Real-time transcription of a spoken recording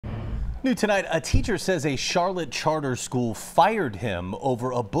New tonight, a teacher says a Charlotte charter school fired him over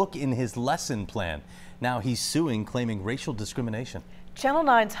a book in his lesson plan. Now he's suing, claiming racial discrimination. Channel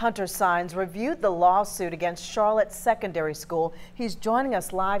 9's Hunter Sines reviewed the lawsuit against Charlotte Secondary School. He's joining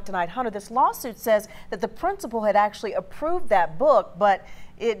us live tonight. Hunter, this lawsuit says that the principal had actually approved that book, but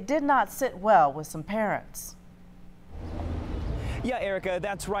it did not sit well with some parents. Yeah, Erica,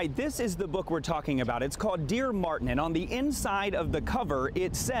 that's right. This is the book we're talking about. It's called Dear Martin, and on the inside of the cover,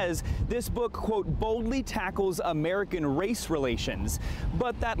 it says this book, quote, boldly tackles American race relations.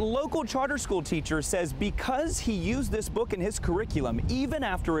 But that local charter school teacher says because he used this book in his curriculum, even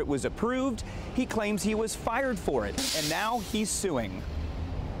after it was approved, he claims he was fired for it, and now he's suing.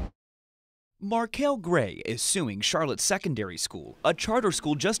 Markel Gray is suing Charlotte Secondary School, a charter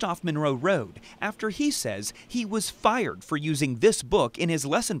school just off Monroe Road, after he says he was fired for using this book in his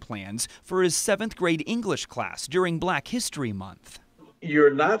lesson plans for his 7th grade English class during Black History Month.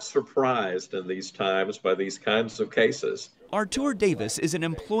 You're not surprised in these times by these kinds of cases. Artur Davis is an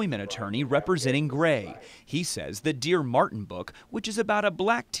employment attorney representing Gray. He says the Dear Martin book, which is about a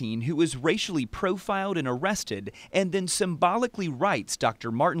black teen who is racially profiled and arrested and then symbolically writes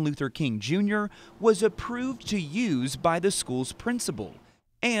Dr. Martin Luther King Jr., was approved to use by the school's principal.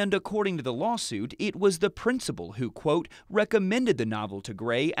 And according to the lawsuit, it was the principal who, quote, recommended the novel to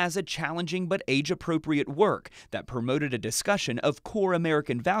Gray as a challenging but age-appropriate work that promoted a discussion of core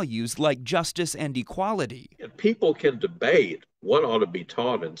American values like justice and equality. People can debate what ought to be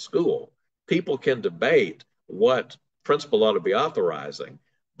taught in school. People can debate what principal ought to be authorizing.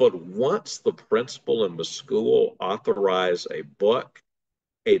 But once the principal and the school authorize a book,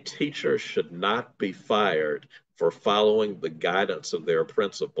 a teacher should not be fired for following the guidance of their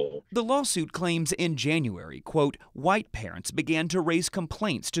principal. The lawsuit claims in January, quote, white parents began to raise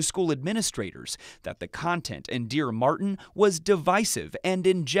complaints to school administrators that the content in Dear Martin was divisive and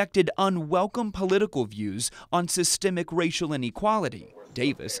injected unwelcome political views on systemic racial inequality.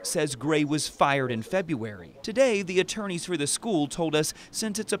 Davis says Gray was fired in February. Today, the attorneys for the school told us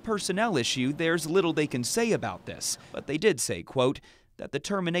since it's a personnel issue, there's little they can say about this. But they did say, quote, that the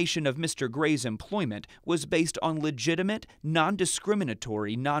termination of Mr. Gray's employment was based on legitimate,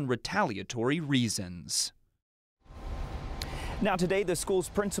 non-discriminatory, non-retaliatory reasons. Now today, the school's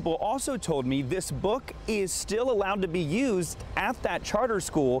principal also told me this book is still allowed to be used at that charter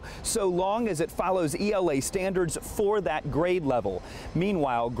school so long as it follows ELA standards for that grade level.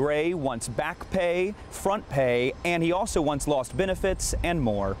 Meanwhile, Gray wants back pay, front pay, and he also wants lost benefits and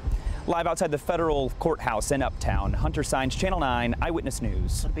more. Live outside the federal courthouse in Uptown, Hunter Sines, Channel 9 Eyewitness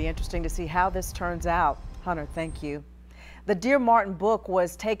News. It'll be interesting to see how this turns out. Hunter, thank you. The Dear Martin book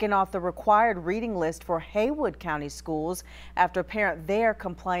was taken off the required reading list for Haywood County schools after a parent there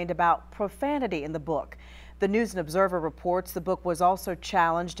complained about profanity in the book. The News and Observer reports the book was also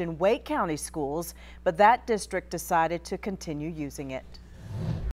challenged in Wake County schools, but that district decided to continue using it.